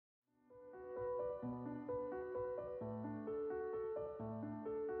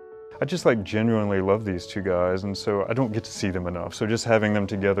I just like genuinely love these two guys, and so I don't get to see them enough. So just having them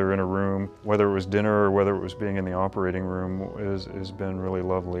together in a room, whether it was dinner or whether it was being in the operating room, has been really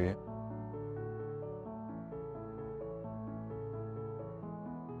lovely.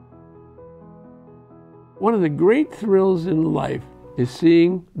 One of the great thrills in life is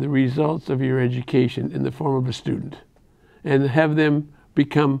seeing the results of your education in the form of a student and have them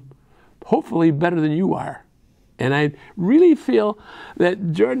become hopefully better than you are. And I really feel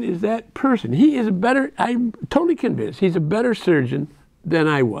that Jordan is that person. He is a better, I'm totally convinced, he's a better surgeon than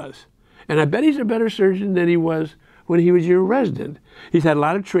I was. And I bet he's a better surgeon than he was when he was your resident. He's had a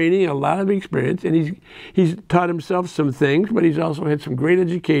lot of training, a lot of experience, and he's taught himself some things, but he's also had some great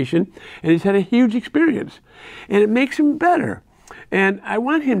education, and he's had a huge experience. And it makes him better. And I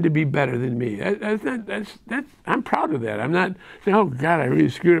want him to be better than me. I'm proud of that. I'm not saying, oh God, I really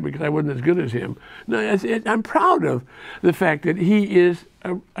screwed up because I wasn't as good as him. No, I'm proud of the fact that he is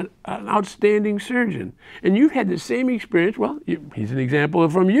an outstanding surgeon. And you've had the same experience. Well, he's an example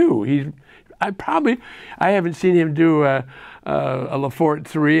from you. I haven't seen him do a Lafort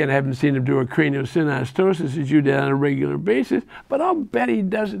 3, and I haven't seen him do a craniosynostosis as you did on a regular basis, but I'll bet he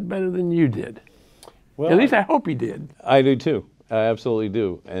does it better than you did. Well, at least I hope he did. I do too. I absolutely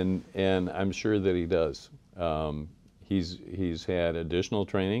do, and I'm sure that he does. He's had additional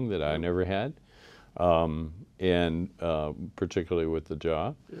training that I never had, and particularly with the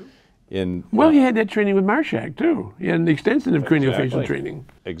jaw. Well, he had that training with Marshak too. He had an extensive craniofacial training.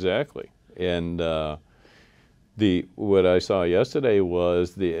 Exactly, and what I saw yesterday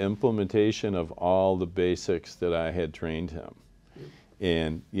was the implementation of all the basics that I had trained him.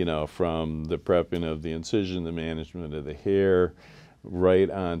 And, you know, from the prepping of the incision, the management of the hair, right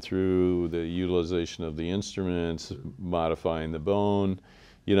on through the utilization of the instruments, modifying the bone,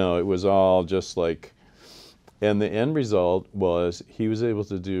 you know, it was all just like, and the end result was he was able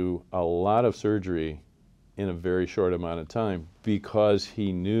to do a lot of surgery in a very short amount of time because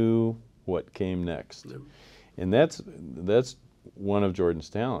he knew what came next. Yep. And that's one of Jordan's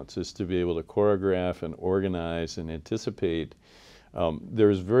talents, is to be able to choreograph and organize and anticipate.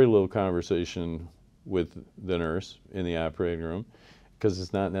 There's very little conversation with the nurse in the operating room because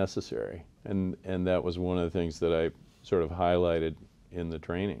it's not necessary. And that was one of the things that I sort of highlighted in the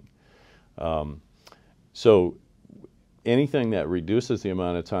training. So anything that reduces the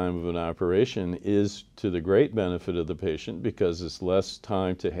amount of time of an operation is to the great benefit of the patient because it's less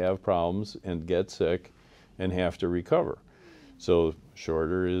time to have problems and get sick and have to recover. So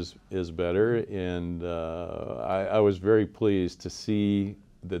shorter is better, and I was very pleased to see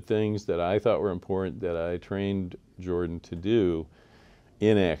the things that I thought were important that I trained Jordan to do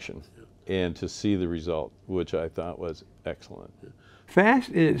in action, and to see the result, which I thought was excellent. Fast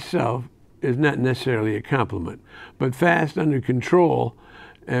in itself is not necessarily a compliment, but fast under control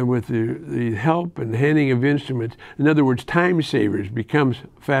and with the help and handing of instruments, in other words, time savers, becomes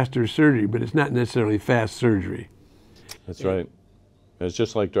faster surgery, but it's not necessarily fast surgery. That's right. It's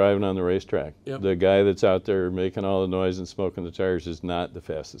just like driving on the racetrack. Yep. The guy that's out there making all the noise and smoking the tires is not the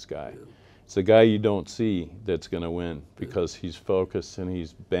fastest guy. Yep. It's the guy you don't see that's going to win because he's focused and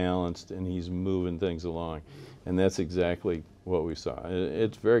he's balanced and he's moving things along. And that's exactly what we saw.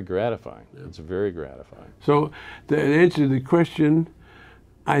 It's very gratifying. Yep. It's very gratifying. So to answer the question,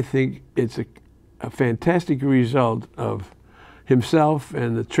 I think it's a fantastic result of himself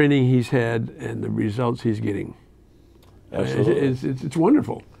and the training he's had and the results he's getting. Absolutely. It's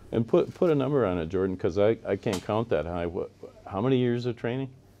wonderful. And put a number on it, Jordan, because I can't count that high. How many years of training?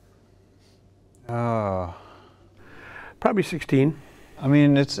 Probably 16. I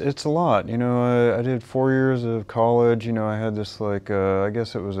mean, it's a lot. You know, I did 4 years of college. You know, I had this like, I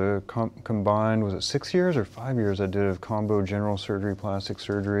guess it was a combined, was it 6 years or 5 years I did of combo general surgery, plastic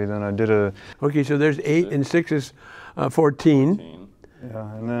surgery. Then I did a... Okay, so there's 8 and 6 is 14.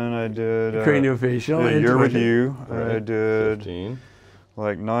 Yeah, and then I did craniofacial. A year with you. Right. I did 15.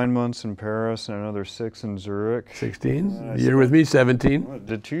 Like 9 months in Paris and another 6 in Zurich. 16. A year with me, 17. I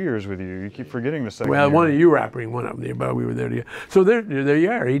did 2 years with you. You keep forgetting the second year. One of you were operating one of them, but we were there together. So there you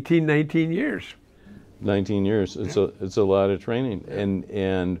are, 18, 19 years. 19 years. It's a lot of training,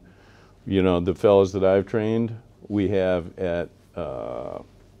 and you know, the fellows that I've trained, we have at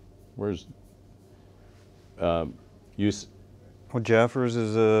Well, Jaffers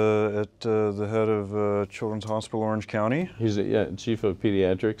is at the head of Children's Hospital Orange County. He's chief of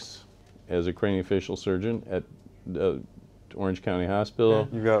pediatrics as a craniofacial surgeon at Orange County Hospital.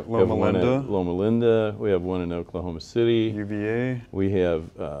 You got Loma Linda. Loma Linda. We have one in Oklahoma City. UVA. We have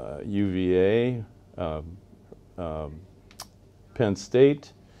UVA, Penn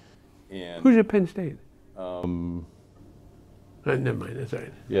State. And who's at Penn State? Never mind, that's all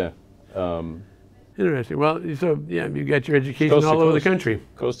right. Yeah. Interesting. Well, so yeah, you got your education Coast to all over the coast. country.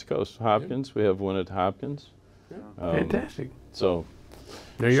 Coast to coast. Hopkins, we have one at Hopkins. Fantastic. So,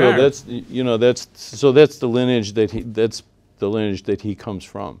 There you so are. that's that's the lineage that he comes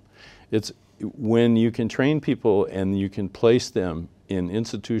from. It's when you can train people and you can place them in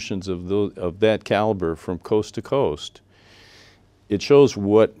institutions of that caliber from coast to coast. It shows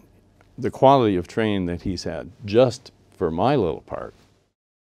what the quality of training that he's had, just for my little part.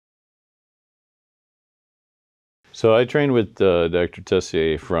 So I trained with Dr.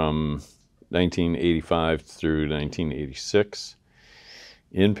 Tessier from 1985 through 1986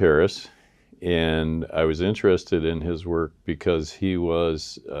 in Paris, and I was interested in his work because he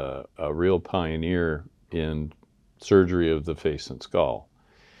was a real pioneer in surgery of the face and skull.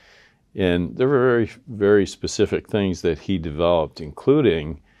 And there were very, very specific things that he developed,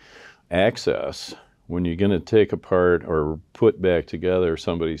 including access. When you're going to take apart or put back together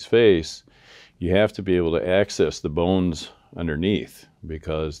somebody's face, you have to be able to access the bones underneath,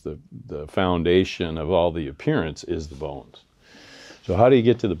 because the foundation of all the appearance is the bones. So how do you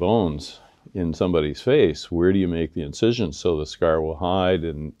get to the bones in somebody's face? Where do you make the incision so the scar will hide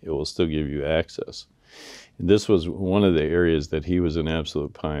and it will still give you access? And this was one of the areas that he was an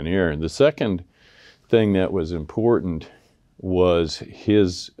absolute pioneer. And the second thing that was important was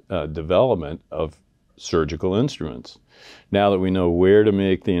his development of surgical instruments. Now that we know where to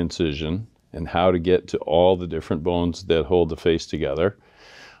make the incision and how to get to all the different bones that hold the face together,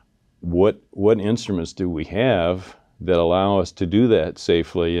 what instruments do we have that allow us to do that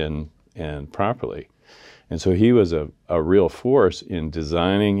safely and properly? And so he was a real force in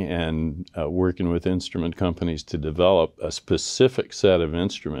designing and working with instrument companies to develop a specific set of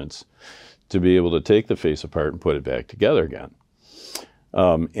instruments to be able to take the face apart and put it back together again.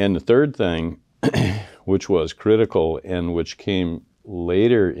 And the third thing, which was critical and which came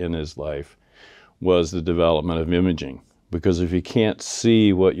later in his life, was the development of imaging. Because if you can't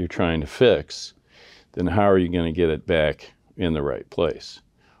see what you're trying to fix, then how are you going to get it back in the right place?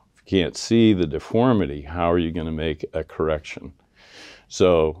 If you can't see the deformity, how are you going to make a correction?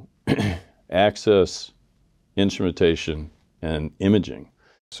 So access, instrumentation, and imaging.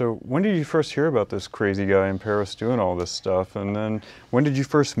 So when did you first hear about this crazy guy in Paris doing all this stuff? And then when did you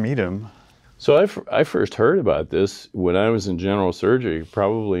first meet him? So I first heard about this when I was in general surgery,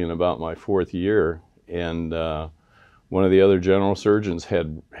 probably in about my 4th year. And one of the other general surgeons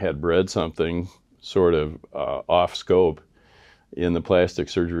had read something sort of off scope in the plastic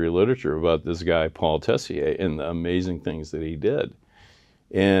surgery literature about this guy, Paul Tessier, and the amazing things that he did.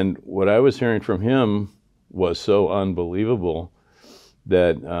 And what I was hearing from him was so unbelievable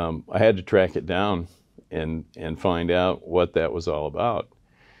that I had to track it down and find out what that was all about.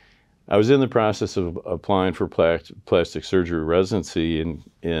 I was in the process of applying for plastic surgery residency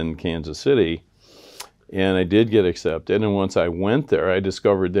in Kansas City, and I did get accepted. And once I went there, I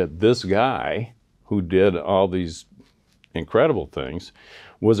discovered that this guy, who did all these incredible things,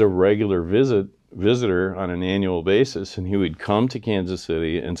 was a regular visitor on an annual basis, and he would come to Kansas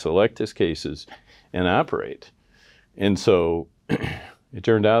City and select his cases and operate. And so it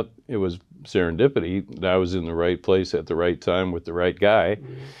turned out it was serendipity that I was in the right place at the right time with the right guy.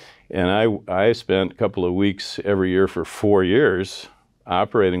 And I spent a couple of weeks every year for 4 years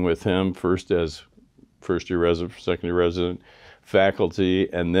operating with him, first as first-year resident, second-year resident, faculty,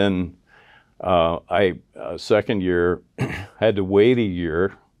 and then second year had to wait a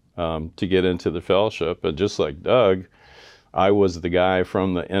year to get into the fellowship. And just like Doug, I was the guy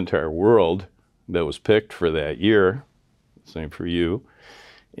from the entire world that was picked for that year. Same for you.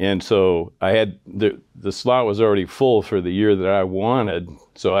 And so I had, the slot was already full for the year that I wanted,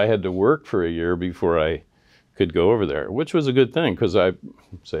 so I had to work for a year before I could go over there, which was a good thing because I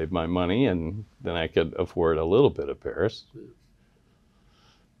saved my money and then I could afford a little bit of Paris.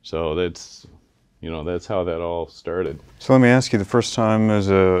 So that's, that's how that all started. So let me ask you, the first time as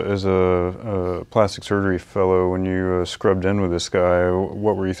a plastic surgery fellow, when you scrubbed in with this guy,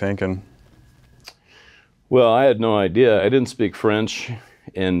 what were you thinking? Well, I had no idea. I didn't speak French.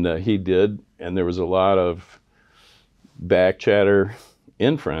 And he did, and there was a lot of back chatter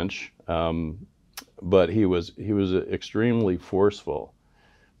in French, but he was an extremely forceful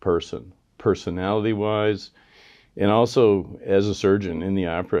person, personality-wise, and also as a surgeon in the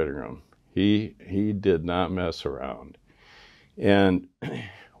operating room. He did not mess around. And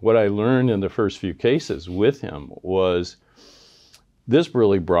what I learned in the first few cases with him was this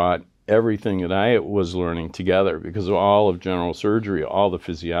really brought everything that I was learning together, because of all of general surgery, all the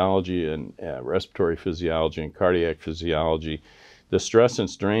physiology and respiratory physiology and cardiac physiology, the stress and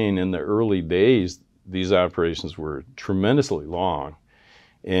strain in the early days, these operations were tremendously long.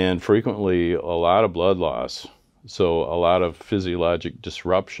 and frequently a lot of blood loss. So a lot of physiologic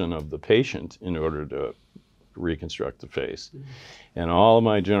disruption of the patient in order to reconstruct the face. And all of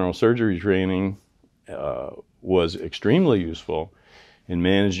my general surgery training was extremely useful in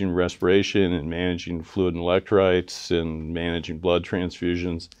managing respiration and managing fluid and electrolytes and managing blood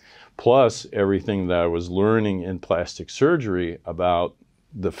transfusions, plus everything that I was learning in plastic surgery about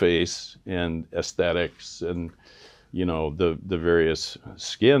the face and aesthetics and, you know, the various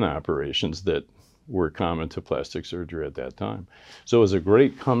skin operations that were common to plastic surgery at that time. So it was a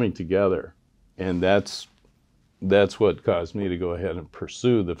great coming together, and that's what caused me to go ahead and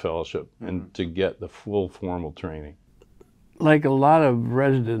pursue the fellowship and to get the full formal training. Like a lot of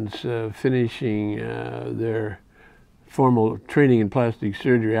residents finishing their formal training in plastic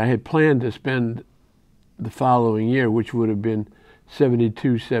surgery, I had planned to spend the following year, which would have been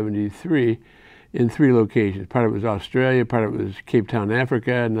 72, 73, in 3 locations. Part of it was Australia, part of it was Cape Town,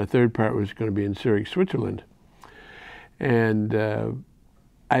 Africa, and the third part was going to be in Zurich, Switzerland. And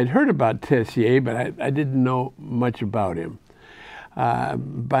I'd heard about Tessier, but I didn't know much about him.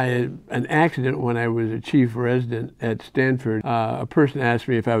 By an accident, when I was a chief resident at Stanford, a person asked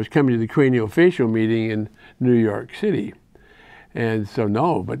me if I was coming to the craniofacial meeting in New York City. And so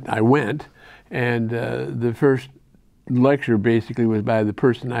no, but I went. And the first lecture basically was by the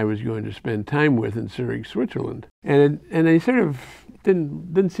person I was going to spend time with in Zurich, Switzerland. And I sort of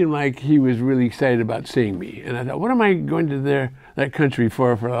didn't seem like he was really excited about seeing me. And I thought, what am I going to that country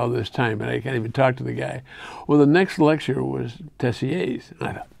for all this time? And I can't even talk to the guy. Well, the next lecture was Tessier's. And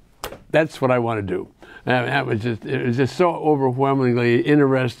I thought, that's what I want to do. It was just so overwhelmingly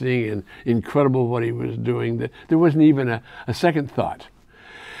interesting and incredible what he was doing that there wasn't even a second thought.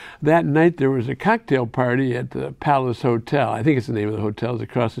 That night there was a cocktail party at the Palace Hotel. I think it's the name of the hotel. It's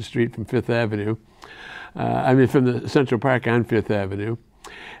across the street from Fifth Avenue. From the Central Park on Fifth Avenue.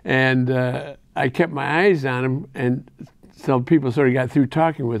 And I kept my eyes on him, and so people sort of got through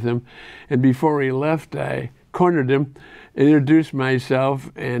talking with him. And before he left, I cornered him, introduced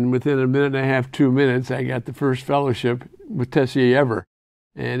myself, and within a minute and a half, 2 minutes, I got the first fellowship with Tessier ever.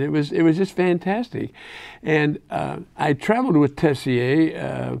 And it was just fantastic. And I traveled with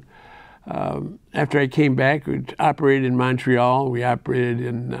Tessier after I came back. We operated in Montreal. We operated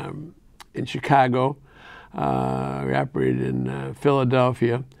in Chicago. We operated in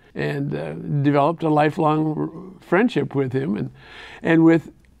Philadelphia, and developed a lifelong friendship with him and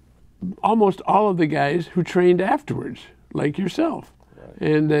with almost all of the guys who trained afterwards, like yourself. Right.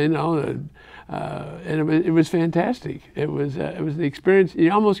 And it was fantastic. It was the experience.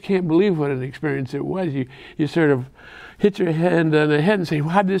 You almost can't believe what an experience it was. You sort of hit your hand on the head and say,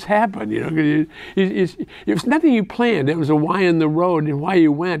 well, how did this happen? You know, it was nothing you planned. It was a why in the road, and why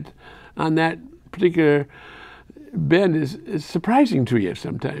you went on that particular bend is surprising to you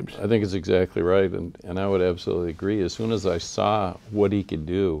sometimes. I think it's exactly right, and I would absolutely agree. As soon as I saw what he could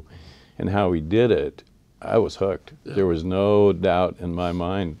do and how he did it, I was hooked. Yeah. There was no doubt in my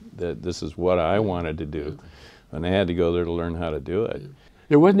mind that this is what I wanted to do, and I had to go there to learn how to do it.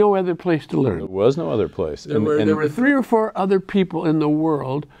 There was no other place to learn. There was no other place. There were 3 or 4 other people in the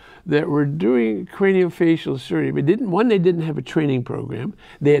world that were doing craniofacial surgery, but they didn't have a training program.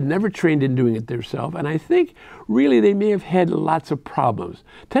 They had never trained in doing it themselves, and I think really they may have had lots of problems.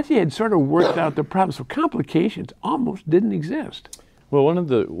 Tessier had sort of worked out the problems, so complications almost didn't exist. Well, one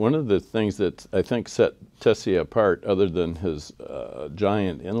of the things that I think set Tessier apart, other than his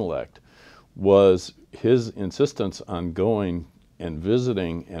giant intellect, was his insistence on going and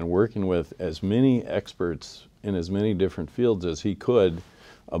visiting and working with as many experts in as many different fields as he could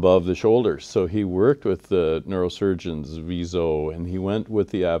above the shoulders. So he worked with the neurosurgeons, Viso, and he went with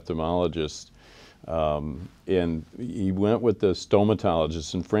the ophthalmologist, and he went with the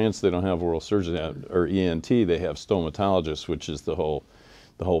stomatologists. In France, they don't have oral surgeons or ENT; they have stomatologists, which is the whole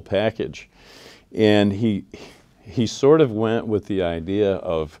package. And he sort of went with the idea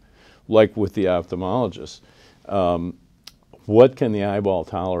of, like with the ophthalmologist, what can the eyeball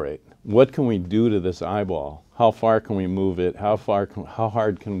tolerate? What can we do to this eyeball? How far can we move it? How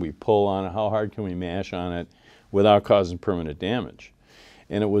hard can we pull on it? How hard can we mash on it without causing permanent damage?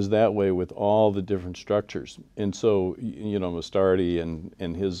 And it was that way with all the different structures. And so, you know, Mastardi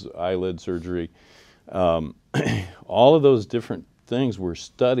and his eyelid surgery, all of those different things were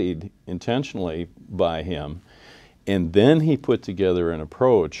studied intentionally by him. And then he put together an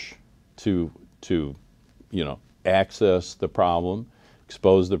approach to you know, access the problem,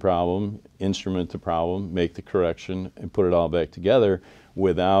 expose the problem, instrument the problem, make the correction, and put it all back together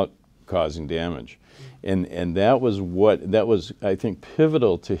without causing damage. And that was I think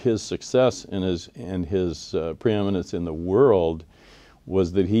pivotal to his success and his preeminence in the world,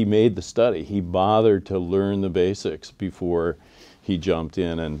 was that he made the study. He bothered to learn the basics before he jumped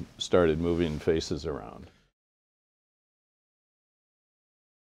in and started moving faces around.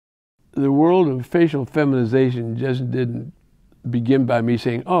 The world of facial feminization just didn't begin by me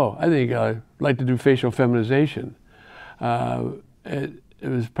saying, oh, I think I'd like to do facial feminization. It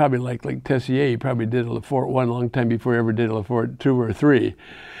was probably like Tessier. He probably did a Lefort 1 a long time before he ever did a Lefort 2 or 3.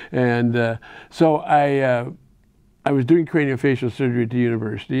 And so I was doing craniofacial surgery at the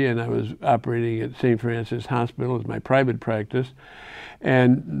university, and I was operating at St. Francis Hospital as my private practice.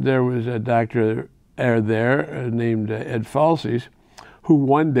 And there was a doctor there named Ed Falsey's, who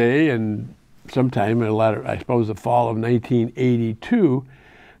one day, and sometime in I suppose the fall of 1982,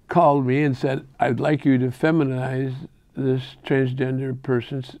 called me and said, I'd like you to feminize this transgender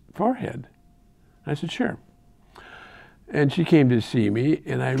person's forehead. I said, sure. And she came to see me,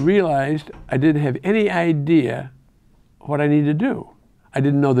 and I realized I didn't have any idea what I needed to do. I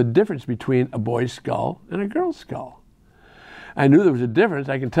didn't know the difference between a boy's skull and a girl's skull. I knew there was a difference.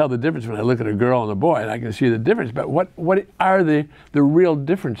 I can tell the difference when I look at a girl and a boy, and I can see the difference. But what are the real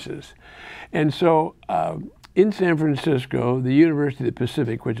differences? And so in San Francisco, the University of the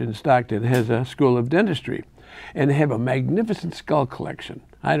Pacific, which is in Stockton, has a school of dentistry. And they have a magnificent skull collection.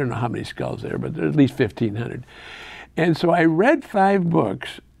 I don't know how many skulls there, but there's at least 1,500. And so I read 5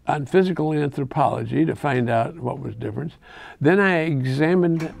 books on physical anthropology to find out what was different. Then I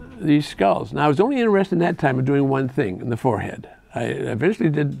examined these skulls. Now I was only interested in that time in doing one thing, in the forehead. I eventually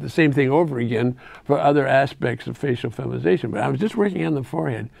did the same thing over again for other aspects of facial feminization, but I was just working on the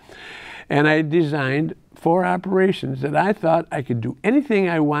forehead. And I designed 4 operations that I thought I could do anything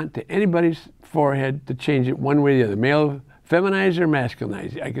I want to anybody's forehead to change it one way or the other, male feminize or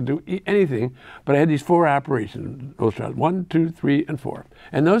masculinize. I could do anything, but I had these 4 operations. Those are 1, 2, 3, and 4.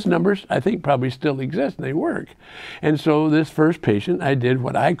 And those numbers, I think, probably still exist, and they work. And so this first patient, I did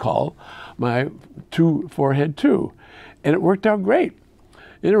what I call my forehead 2. And it worked out great.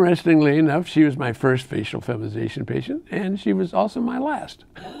 Interestingly enough, she was my first facial feminization patient, and she was also my last,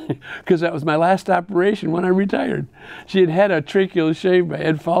 because that was my last operation when I retired. She had had a tracheal shave by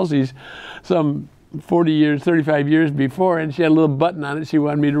Ed Falsey's some 40 years, 35 years before, and she had a little button on it. She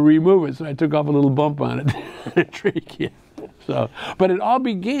wanted me to remove it, so I took off a little bump on it, trachea. So, but it all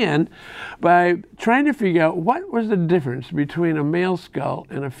began by trying to figure out what was the difference between a male skull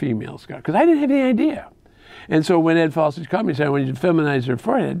and a female skull, because I didn't have any idea. And so when Ed Falsey called me and said, I want you to feminize her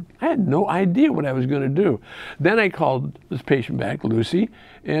forehead, I had no idea what I was going to do. Then I called this patient back, Lucy,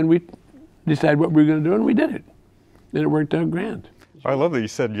 and we decided what we were going to do, and we did it. And it worked out grand. I love that you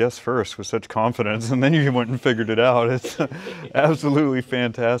said yes first with such confidence, and then you went and figured it out. It's absolutely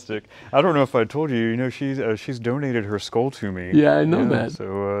fantastic. I don't know if I told you, you know, she's donated her skull to me. Yeah, I know that.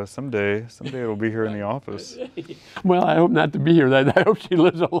 So someday it'll be here in the office. Well, I hope not to be here. I hope she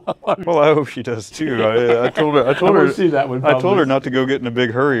lives a lot longer. Well, I hope she does too. I told her. I told her not to go get in a big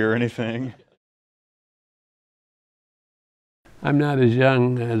hurry or anything. I'm not as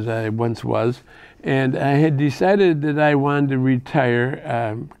young as I once was, and I had decided that I wanted to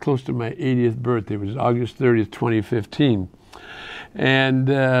retire close to my 80th birthday. It was August 30th, 2015. And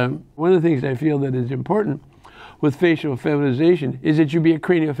one of the things I feel that is important with facial feminization is that you be a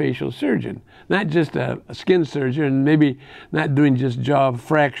craniofacial surgeon, not just a skin surgeon, and maybe not doing just jaw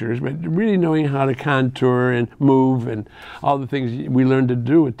fractures, but really knowing how to contour and move and all the things we learned to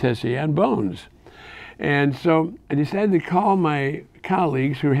do with Tessier on bones. And so I decided to call my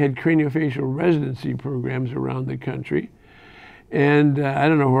colleagues who had craniofacial residency programs around the country. And I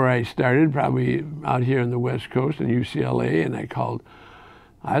don't know where I started, probably out here on the West Coast in UCLA, and I called,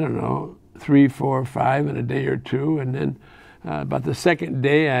 I don't know, 3, 4, 5 in a day or 2. And then about the second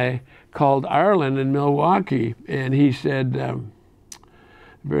day I called Arlen in Milwaukee, and he said,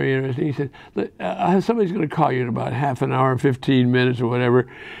 very interesting. He said, somebody's going to call you in about half an hour, 15 minutes or whatever.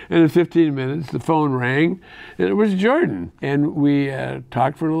 And in 15 minutes, the phone rang, and it was Jordan. And we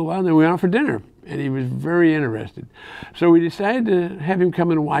talked for a little while, and then we went out for dinner. And he was very interested. So we decided to have him come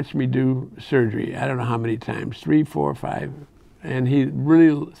and watch me do surgery. I don't know how many times, 3, 4, 5. And he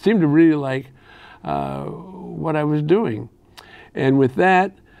really seemed to really like what I was doing. And with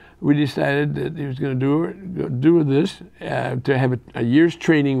that, we decided that he was going to do this, to have a year's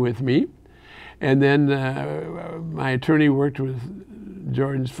training with me. And then my attorney worked with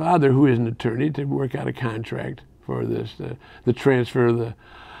Jordan's father, who is an attorney, to work out a contract for this, the transfer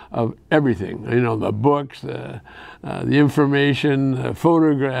of everything. You know, the books, the information, the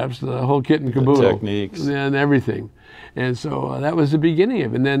photographs, the whole kit and caboodle. The techniques. And everything. And so that was the beginning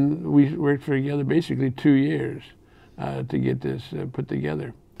of it. And then we worked together basically 2 years to get this put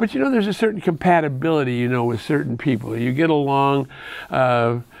together. But you know, there's a certain compatibility, you know, with certain people. You get along,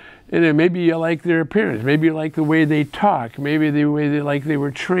 and then maybe you like their appearance, maybe you like the way they talk, maybe the way they were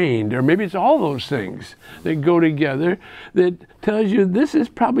trained, or maybe it's all those things that go together that tells you this is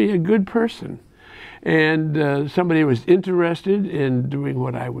probably a good person. And somebody was interested in doing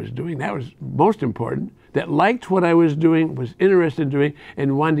what I was doing. That was most important. That liked what I was doing, was interested in doing,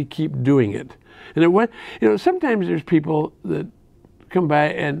 and wanted to keep doing it. And it was, you know, sometimes there's people that come by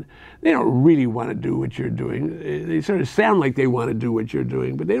and they don't really want to do what you're doing. They sort of sound like they want to do what you're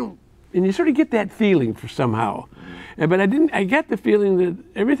doing, but they don't. And you sort of get that feeling for somehow. But I got the feeling that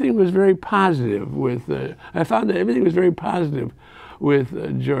everything was very positive with, I found that everything was very positive with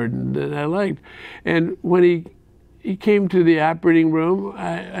Jordan that I liked. And when he came to the operating room,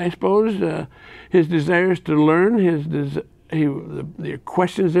 I suppose his desires to learn, the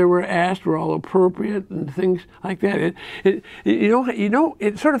questions that were asked were all appropriate and things like that. You know,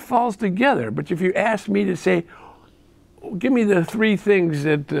 it sort of falls together. But if you ask me to say, give me the 3 things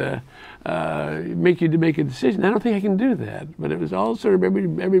that make you to make a decision, I don't think I can do that. But it was all sort of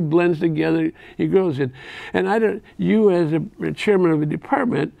every blends together. He goes in, and I don't. You as a chairman of a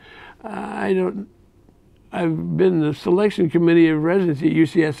department, I've been the selection committee of residency at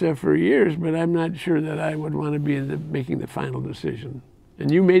UCSF for years, but I'm not sure that I would want to be making the final decision.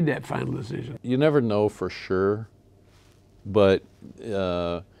 And you made that final decision. You never know for sure, but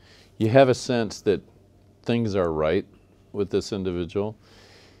you have a sense that things are right with this individual.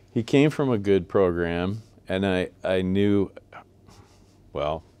 He came from a good program, and I knew,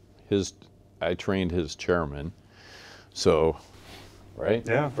 well, I trained his chairman, so. Right?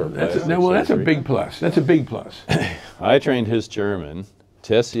 Yeah. That's a big plus. That's a big plus. I trained his chairman.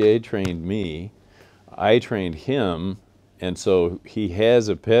 Tessier trained me. I trained him. And so he has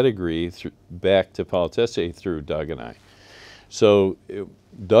a pedigree back to Paul Tessier through Doug and I. So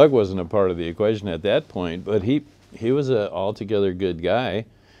Doug wasn't a part of the equation at that point, but he was an altogether good guy.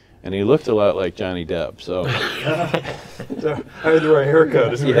 And he looked a lot like Johnny Depp. So, so I had the right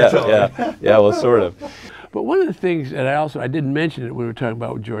haircut. Is what you're telling me. Yeah, well, sort of. But one of the things that I didn't mention it when we were talking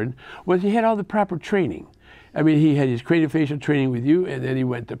about with Jordan, was he had all the proper training. I mean, he had his craniofacial training with you, and then he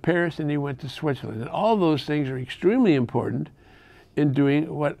went to Paris, and he went to Switzerland. And all those things are extremely important in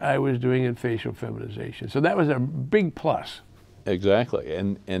doing what I was doing in facial feminization. So that was a big plus. Exactly,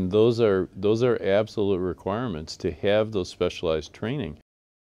 and those are absolute requirements to have those specialized training.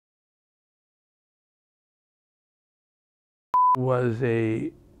 Was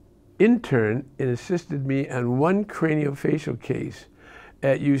a intern and assisted me on one craniofacial case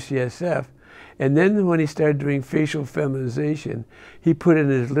at UCSF. And then when he started doing facial feminization, he put in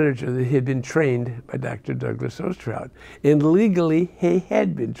his literature that he had been trained by Dr. Douglas Osterhout. And legally, he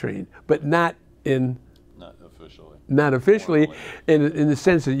had been trained, but not officially. Not officially, in the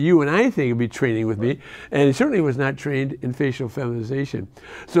sense that you and I think would be training with me. And he certainly was not trained in facial feminization.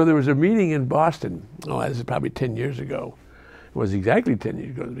 So there was a meeting in Boston, this is probably 10 years ago. It was exactly 10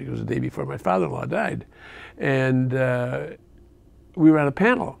 years ago, because it was the day before my father-in-law died. And we were on a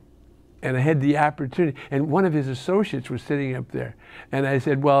panel, and I had the opportunity, and one of his associates was sitting up there. And I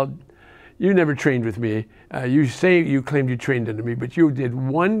said, well, you never trained with me. You say you claimed you trained under me, but you did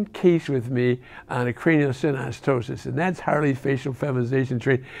one case with me on a cranial synostosis, and that's hardly facial feminization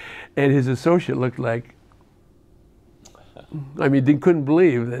training. And his associate looked like, I mean, they couldn't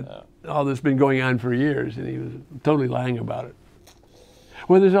believe that all this has been going on for years, and he was totally lying about it.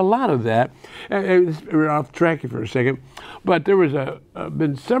 Well, there's a lot of that. We're off track for a second, but there was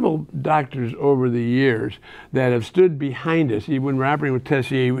been several doctors over the years that have stood behind us. When we're operating with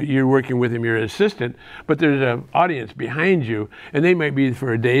Tessier, you're working with him, you're an assistant, but there's an audience behind you, and they might be there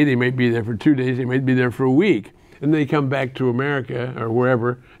for a day, they might be there for 2 days, they might be there for a week, and they come back to America or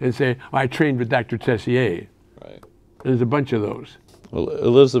wherever and say, I trained with Dr. Tessier. Right. There's a bunch of those. Well,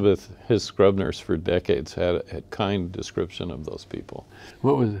 Elizabeth, his scrub nurse for decades, had a kind description of those people.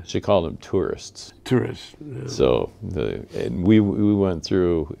 What was it? She called them tourists. Tourists. Yeah. So and we went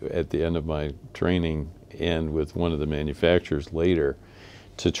through at the end of my training and with one of the manufacturers later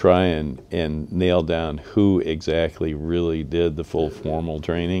to try and nail down who exactly really did the full formal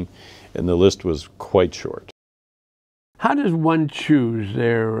training, and the list was quite short. How does one choose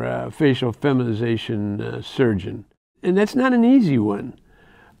their facial feminization surgeon? And that's not an easy one.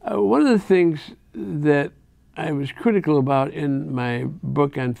 One of the things that I was critical about in my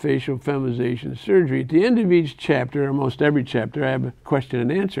book on facial feminization surgery, at the end of each chapter, almost every chapter, I have a question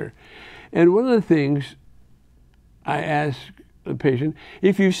and answer. And one of the things I ask the patient,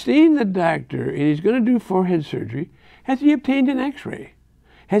 if you've seen the doctor and he's going to do forehead surgery, has he obtained an x-ray?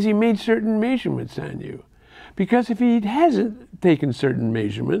 Has he made certain measurements on you? Because if he hasn't taken certain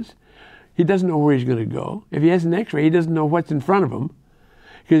measurements, he doesn't know where he's going to go. If he has an x-ray, he doesn't know what's in front of him.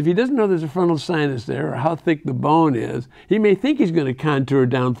 Because if he doesn't know there's a frontal sinus there or how thick the bone is, he may think he's going to contour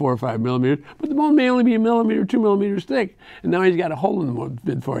down 4 or 5 millimeters, but the bone may only be 1 millimeter, 2 millimeters thick. And now he's got a hole in the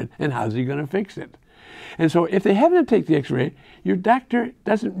bone for it. And how's he going to fix it? And so if they haven't taken the x-ray, your doctor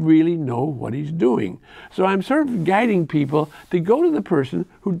doesn't really know what he's doing. So I'm sort of guiding people to go to the person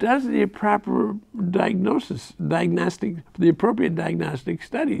who does the proper the appropriate diagnostic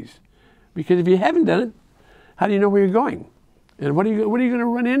studies. Because if you haven't done it, how do you know where you're going? And what are you going to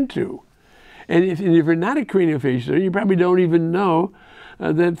run into? And if you're not a craniofacial surgeon, you probably don't even know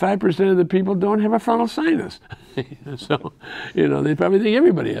that 5% of the people don't have a frontal sinus. So, they probably think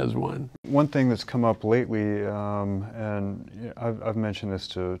everybody has one. One thing that's come up lately, and I've mentioned this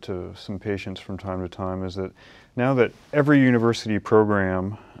to some patients from time to time, is that now that every university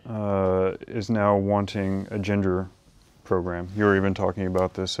program is now wanting a gender program. You were even talking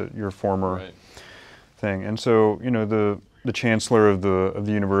about this at your former thing. And so, the chancellor of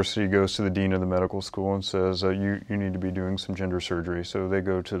the university goes to the dean of the medical school and says, you need to be doing some gender surgery. So they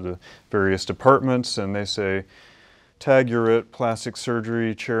go to the various departments and they say, tag, you're it, plastic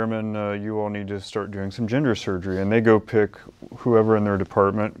surgery, chairman, you all need to start doing some gender surgery. And they go pick whoever in their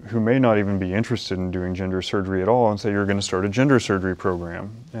department who may not even be interested in doing gender surgery at all and say, you're going to start a gender surgery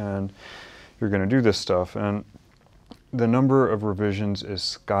program and you're going to do this stuff. And the number of revisions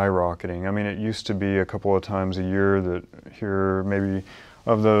is skyrocketing. I mean, it used to be a couple of times a year that here maybe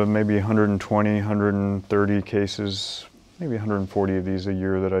of the 120, 130 cases, maybe 140 of these a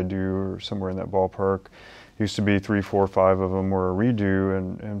year that I do, or somewhere in that ballpark. Used to be 3, 4, 5 of them were a redo,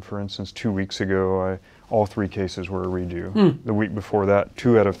 and for instance, 2 weeks ago, all 3 cases were a redo. The week before that,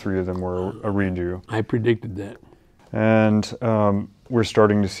 2 out of 3 of them were a redo. I predicted that. And we're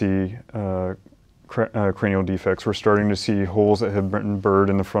starting to see cranial defects. We're starting to see holes that have been burred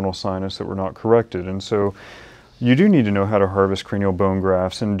in the frontal sinus that were not corrected. And so you do need to know how to harvest cranial bone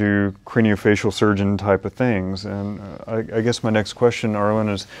grafts and do craniofacial surgeon type of things. And I guess my next question, Arlen,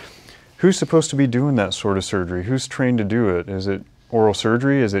 is who's supposed to be doing that sort of surgery? Who's trained to do it? Is it oral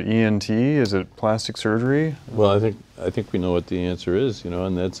surgery? Is it ENT? Is it plastic surgery? Well, I think we know what the answer is,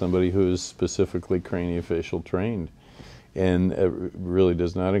 and that's somebody who is specifically craniofacial trained. And it really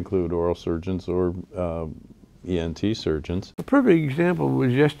does not include oral surgeons or ENT surgeons. A perfect example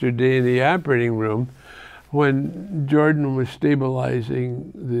was yesterday in the operating room when Jordan was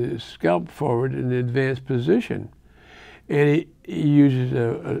stabilizing the scalp forward in the advanced position. And he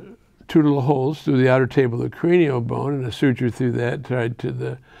uses two little holes through the outer table of the cranial bone and a suture through that tied to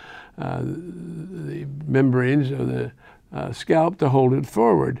the membranes of the scalp to hold it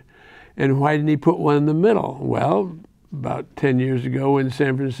forward. And why didn't he put one in the middle? Well, about 10 years ago in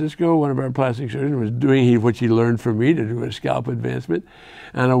San Francisco, one of our plastic surgeons was doing what he learned from me to do a scalp advancement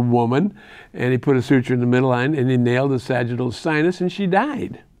on a woman, and he put a suture in the middle line and he nailed the sagittal sinus and she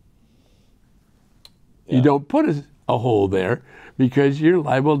died. Yeah. You don't put a hole there because you're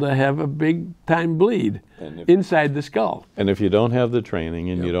liable to have a big time bleed inside the skull. And if you don't have the training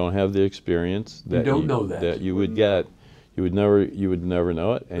and you don't have the experience that you would get, you would never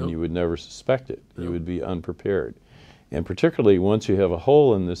know it, and you would never suspect it. You would be unprepared. And particularly once you have a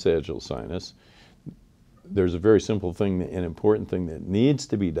hole in the sagittal sinus, there's a very simple thing, an important thing that needs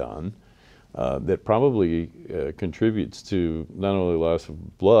to be done that probably contributes to not only loss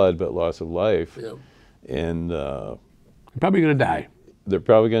of blood, but loss of life. Yep. And they're probably going to die. They're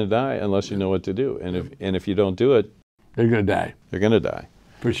probably going to die unless you know what to do. And if you don't do it, they're going to die. They're going to die.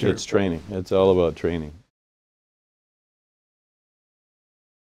 For sure. It's training. It's all about training.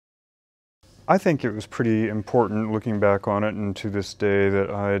 I think it was pretty important looking back on it and to this day that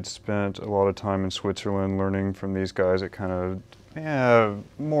I had spent a lot of time in Switzerland learning from these guys that kind of,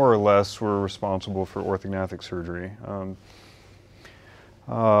 more or less were responsible for orthognathic surgery.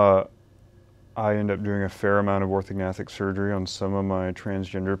 I end up doing a fair amount of orthognathic surgery on some of my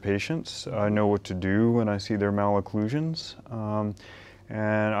transgender patients. I know what to do when I see their malocclusions.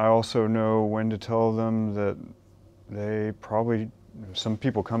 And I also know when to tell them that they probably, some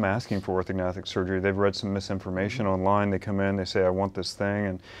people come asking for orthognathic surgery. They've read some misinformation online. They come in, they say, I want this thing.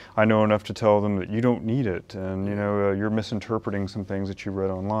 And I know enough to tell them that you don't need it. And you're misinterpreting some things that you read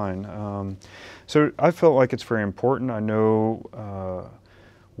online. So I felt like it's very important. I know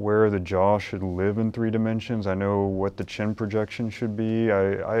where the jaw should live in 3 dimensions. I know what the chin projection should be.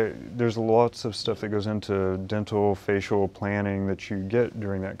 There's lots of stuff that goes into dental facial planning that you get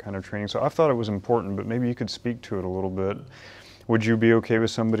during that kind of training. So I thought it was important, but maybe you could speak to it a little bit. Would you be okay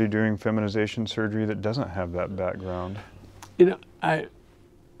with somebody doing feminization surgery that doesn't have that background? I'm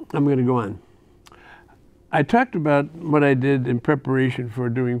going to go on. I talked about what I did in preparation for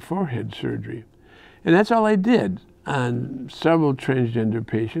doing forehead surgery. And that's all I did on several transgender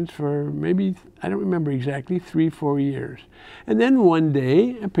patients for maybe, I don't remember exactly, 3-4 years. And then one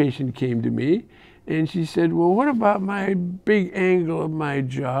day, a patient came to me and she said, well, what about my big angle of my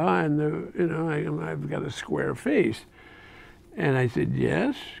jaw and I've got a square face? And I said,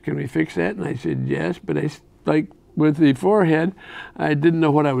 yes, can we fix that? And I said, yes, but with the forehead, I didn't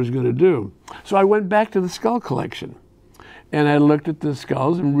know what I was going to do. So I went back to the skull collection. And I looked at the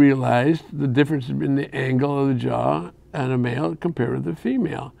skulls and realized the difference in the angle of the jaw on a male compared with the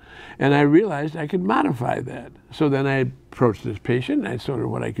female. And I realized I could modify that. So then I approached this patient, and I told her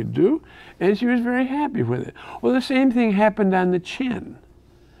what I could do, and she was very happy with it. Well, the same thing happened on the chin.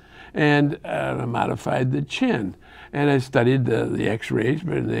 And I modified the chin. And I studied the X-rays,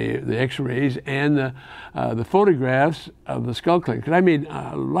 but the X-rays and the photographs of the skull collection. Because I made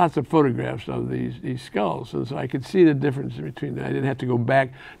lots of photographs of these skulls, and so I could see the difference between them. I didn't have to go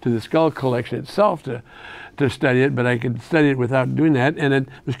back to the skull collection itself to study it, but I could study it without doing that. And it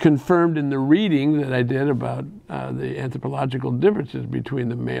was confirmed in the reading that I did about the anthropological differences between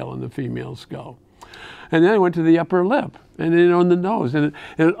the male and the female skull. And then I went to the upper lip, and then on the nose, and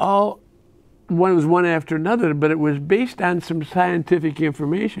it all was one after another, but it was based on some scientific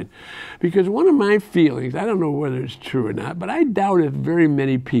information. Because one of my feelings, I don't know whether it's true or not, but I doubt if very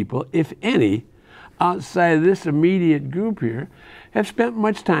many people, if any, outside of this immediate group here, have spent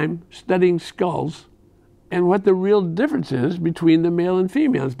much time studying skulls and what the real difference is between the male and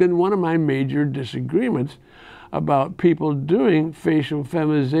female. It's been one of my major disagreements about people doing facial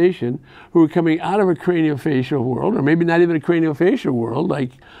feminization who are coming out of a craniofacial world, or maybe not even a craniofacial world,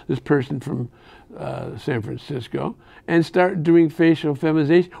 like this person from San Francisco, and start doing facial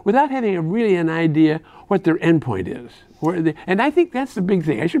feminization without having really an idea what their endpoint is. And I think that's the big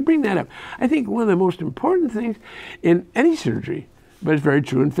thing. I should bring that up. I think one of the most important things in any surgery, but it's very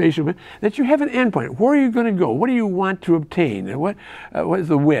true in facial, that you have an endpoint. Where are you going to go? What do you want to obtain? And what is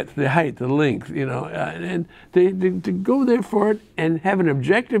the width, the height, the length, and to go there for it and have an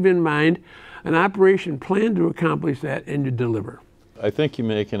objective in mind, an operation plan to accomplish that, and you deliver. I think you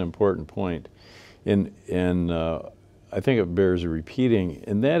make an important point, and I think it bears repeating,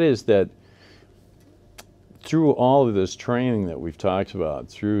 and that is that through all of this training that we've talked about,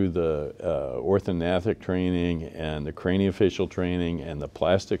 through the orthognathic training and the craniofacial training and the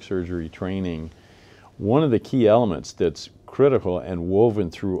plastic surgery training, one of the key elements that's critical and woven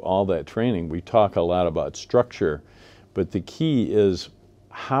through all that training, we talk a lot about structure, but the key is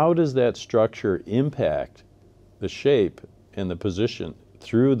how does that structure impact the shape and the position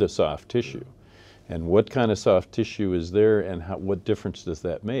through the soft tissue? And what kind of soft tissue is there, and what difference does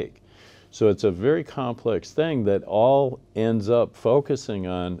that make? So it's a very complex thing that all ends up focusing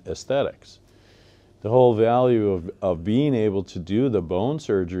on aesthetics. The whole value of being able to do the bone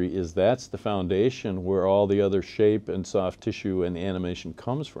surgery is that's the foundation where all the other shape and soft tissue and animation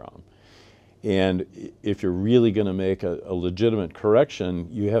comes from. And if you're really going to make a legitimate correction,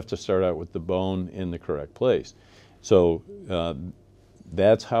 you have to start out with the bone in the correct place. So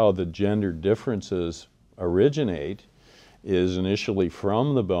that's how the gender differences originate, is initially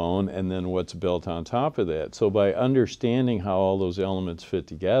from the bone and then what's built on top of that. So by understanding how all those elements fit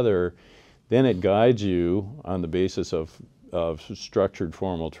together, then it guides you on the basis of structured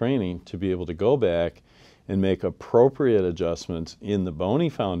formal training to be able to go back and make appropriate adjustments in the bony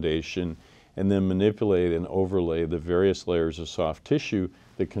foundation and then manipulate and overlay the various layers of soft tissue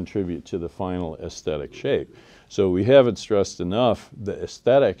that contribute to the final aesthetic shape. So we haven't stressed enough the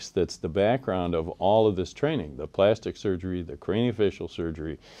aesthetics that's the background of all of this training, the plastic surgery, the craniofacial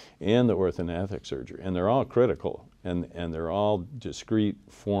surgery, and the orthognathic surgery. And they're all critical, and they're all discrete,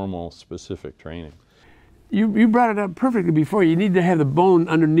 formal, specific training. You brought it up perfectly before. You need to have the bone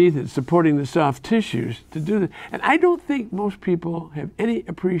underneath it supporting the soft tissues to do that. And I don't think most people have any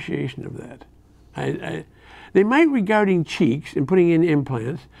appreciation of that. They might regarding cheeks and putting in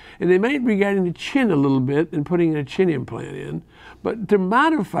implants, and they might regarding the chin a little bit and putting a chin implant in, but to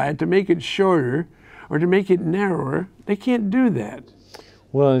modify it, to make it shorter or to make it narrower, they can't do that.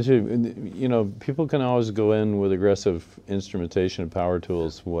 Well, you know, people can always go in with aggressive instrumentation, power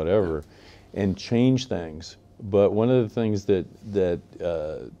tools, whatever, and change things. But one of the things that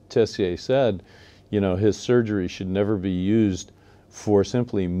Tessier said, you know, his surgery should never be used for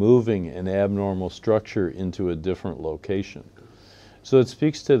simply moving an abnormal structure into a different location. So it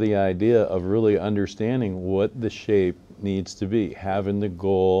speaks to the idea of really understanding what the shape needs to be, having the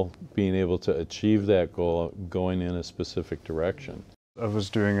goal, being able to achieve that goal, going in a specific direction. I was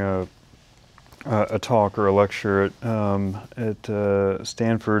doing a talk or a lecture at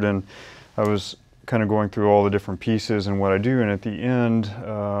Stanford, and I was kind of going through all the different pieces and what I do, and at the end,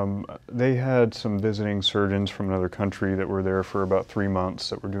 they had some visiting surgeons from another country that were there for about 3 months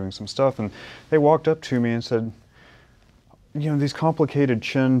that were doing some stuff, and they walked up to me and said, you know, these complicated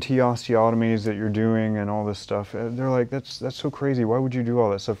chin T osteotomies that you're doing and all this stuff, they're like, that's so crazy. Why would you do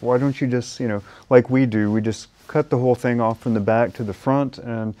all that stuff? Why don't you just, you know, like we do, we just cut the whole thing off from the back to the front,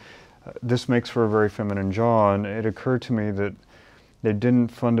 and this makes for a very feminine jaw. And it occurred to me that they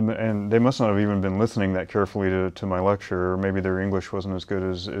didn't and they must not have even been listening that carefully to my lecture, or maybe their English wasn't as good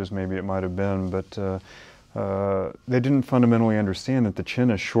as maybe it might have been, but they didn't fundamentally understand that the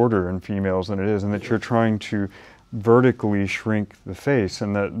chin is shorter in females than it is, and that you're trying to vertically shrink the face,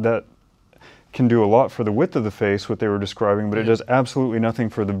 and that can do a lot for the width of the face, what they were describing, but it does absolutely nothing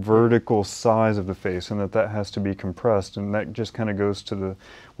for the vertical size of the face, and that has to be compressed. And that just kind of goes to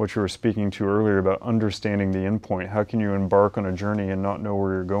what you were speaking to earlier about understanding the endpoint. How can you embark on a journey and not know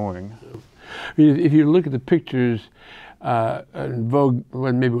where you're going? I mean, if you look at the pictures in Vogue,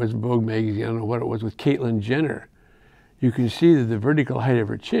 well, maybe it was Vogue magazine, I don't know what it was, with Caitlyn Jenner, you can see that the vertical height of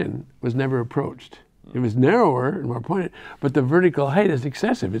her chin was never approached. It was narrower and more pointed, but the vertical height is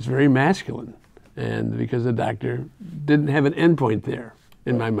excessive. It's very masculine, and because the doctor didn't have an endpoint there,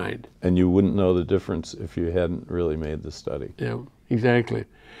 in my mind. And you wouldn't know the difference if you hadn't really made the study. Yeah, exactly.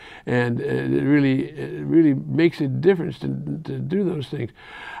 And it really makes a difference to do those things.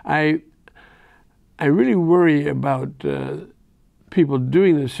 I really worry about people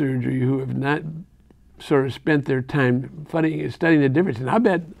doing the surgery who have not sort of spent their time studying the difference. And I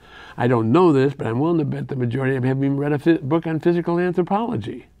bet, I don't know this, but I'm willing to bet the majority of them haven't even read a book on physical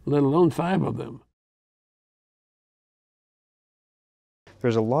anthropology, let alone 5 of them.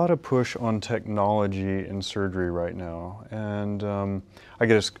 There's a lot of push on technology in surgery right now, and I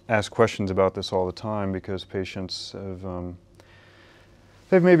get asked questions about this all the time because patients have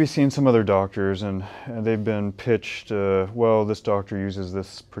they've maybe seen some other doctors and they've been pitched, well, this doctor uses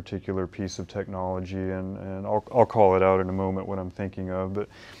this particular piece of technology, and I'll call it out in a moment what I'm thinking of, but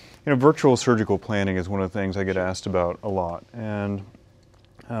you know, virtual surgical planning is one of the things I get asked about a lot, and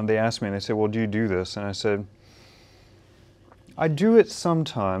they ask me and they say, well, do you do this? And I said, I do it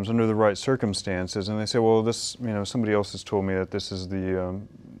sometimes under the right circumstances. And they say, well, this, you know, somebody else has told me that this is the,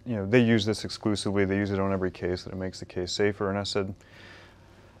 you know, they use this exclusively, they use it on every case, that it makes the case safer. And I said,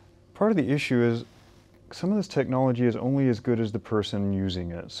 part of the issue is some of this technology is only as good as the person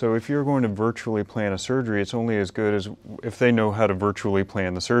using it. So if you're going to virtually plan a surgery, it's only as good as if they know how to virtually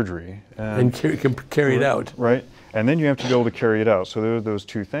plan the surgery. And carry it out. Right? And then you have to be able to carry it out. So there are those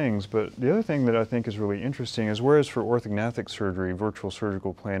two things. But the other thing that I think is really interesting is, whereas for orthognathic surgery, virtual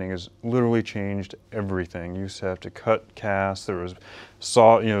surgical planning has literally changed everything. You used to have to cut casts, there was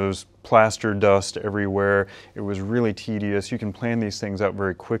there was plaster dust everywhere. It was really tedious. You can plan these things out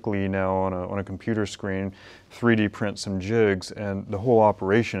very quickly now on a computer screen, 3D print some jigs, and the whole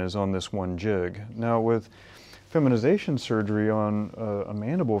operation is on this one jig. Now with feminization surgery on a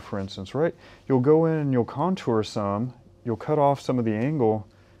mandible, for instance, right? You'll go in and you'll contour some, you'll cut off some of the angle,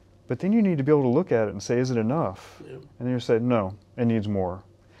 but then you need to be able to look at it and say, is it enough? Yep. And then you say, no, it needs more.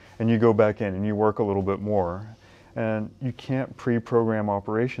 And you go back in and you work a little bit more. And you can't pre-program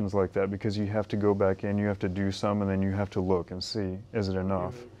operations like that, because you have to go back in, you have to do some, and then you have to look and see, is it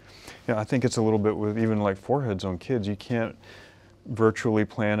enough? You know, I think it's a little bit with even like foreheads on kids. You can't virtually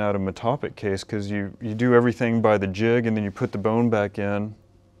plan out a metopic case, because you do everything by the jig and then you put the bone back in,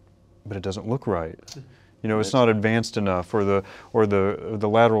 but it doesn't look right. You know, it's not advanced enough, or the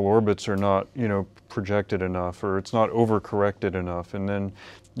lateral orbits are not, you know, projected enough, or it's not overcorrected enough, and then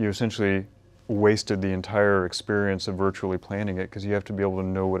you essentially wasted the entire experience of virtually planning it, because you have to be able to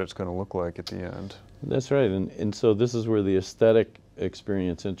know what it's going to look like at the end. That's right, and so this is where the aesthetic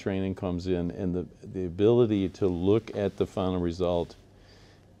experience and training comes in, and the ability to look at the final result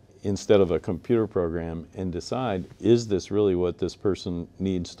instead of a computer program and decide, is this really what this person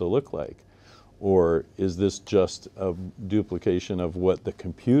needs to look like? Or is this just a duplication of what the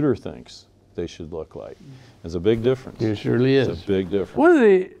computer thinks they should look like? There's a big difference. It surely is. It's a big difference. One of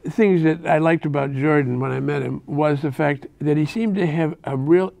the things that I liked about Jordan when I met him was the fact that he seemed to have a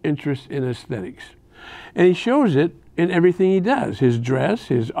real interest in aesthetics. And he shows it in everything he does, his dress,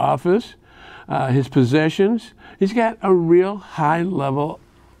 his office, his possessions. He's got a real high level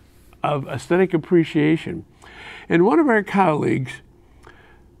of aesthetic appreciation. And one of our colleagues,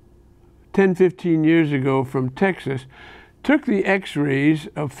 10, 15 years ago from Texas, took the x-rays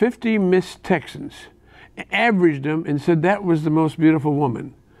of 50 Miss Texans, averaged them, and said that was the most beautiful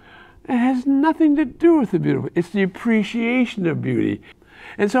woman. It has nothing to do with the beautiful. It's the appreciation of beauty.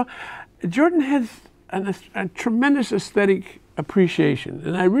 And so Jordan has a tremendous aesthetic appreciation,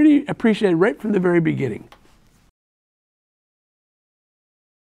 and I really appreciate it right from the very beginning.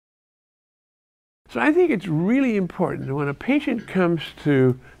 So I think it's really important that when a patient comes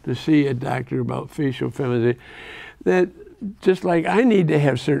to see a doctor about facial feminization, that just like I need to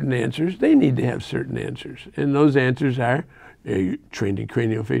have certain answers, they need to have certain answers. And those answers are you trained in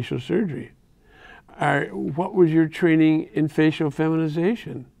craniofacial surgery? What was your training in facial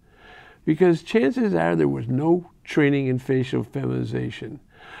feminization? Because chances are there was no training in facial feminization.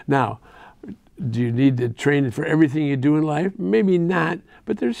 Now, do you need to train for everything you do in life? Maybe not,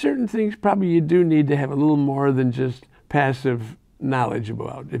 but there's certain things probably you do need to have a little more than just passive knowledge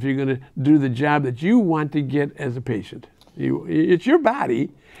about if you're going to do the job that you want to get as a patient. It's your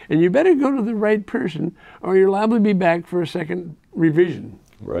body, and you better go to the right person, or you're liable to be back for a second revision.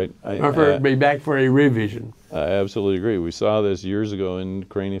 Right. Or be back for a revision. I absolutely agree. We saw this years ago in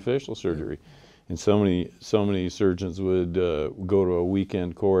craniofacial surgery. And so many surgeons would go to a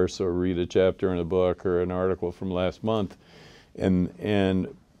weekend course or read a chapter in a book or an article from last month and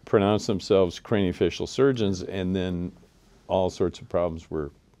pronounce themselves craniofacial surgeons, and then all sorts of problems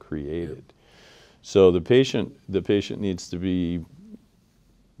were created. So the patient needs to be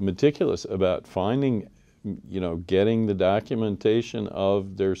meticulous about finding, getting the documentation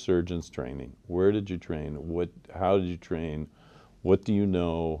of their surgeon's training. Where did you train? How did you train? What do you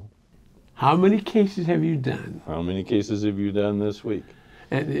know? How many cases have you done? How many cases have you done this week?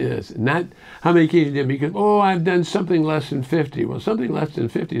 And it's not how many cases you did because, I've done something less than 50. Well, something less than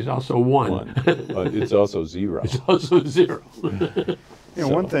 50 is also one. But it's also zero. It's also zero.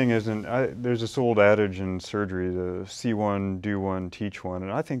 One thing there's this old adage in surgery, the see one, do one, teach one,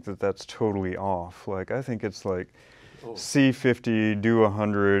 and I think that's totally off. Like, I think it's like, see 50, do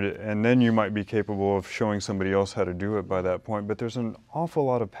 100, and then you might be capable of showing somebody else how to do it by that point. But there's an awful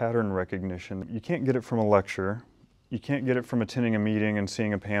lot of pattern recognition. You can't get it from a lecture. You can't get it from attending a meeting and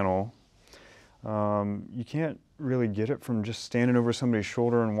seeing a panel. You can't really get it from just standing over somebody's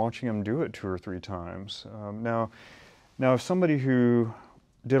shoulder and watching them do it 2 or 3 times. Now, if somebody who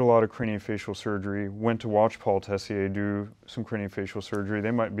did a lot of craniofacial surgery went to watch Paul Tessier do some craniofacial surgery,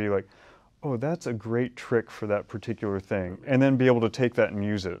 they might be like, oh, that's a great trick for that particular thing, and then be able to take that and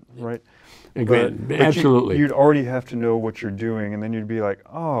use it, right? But absolutely. You'd already have to know what you're doing, and then you'd be like,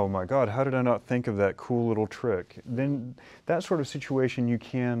 oh my God, how did I not think of that cool little trick? Then that sort of situation you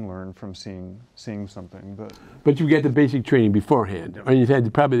can learn from seeing something. But you get the basic training beforehand, and you've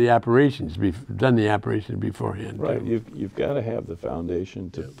had probably the operations, done the operations beforehand. Right, too. you've got to have the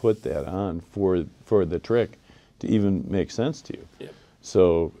foundation to put that on for the trick to even make sense to you. Yep.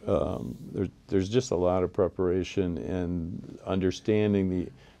 So there's just a lot of preparation and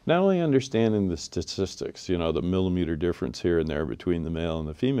not only understanding the statistics, the millimeter difference here and there between the male and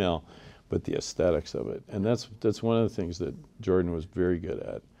the female, but the aesthetics of it. And that's one of the things that Jordan was very good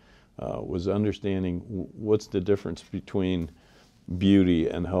at, was understanding what's the difference between beauty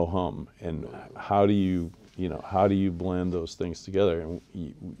and ho-hum, and how do you blend those things together. And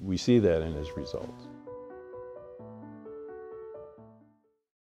we see that in his results.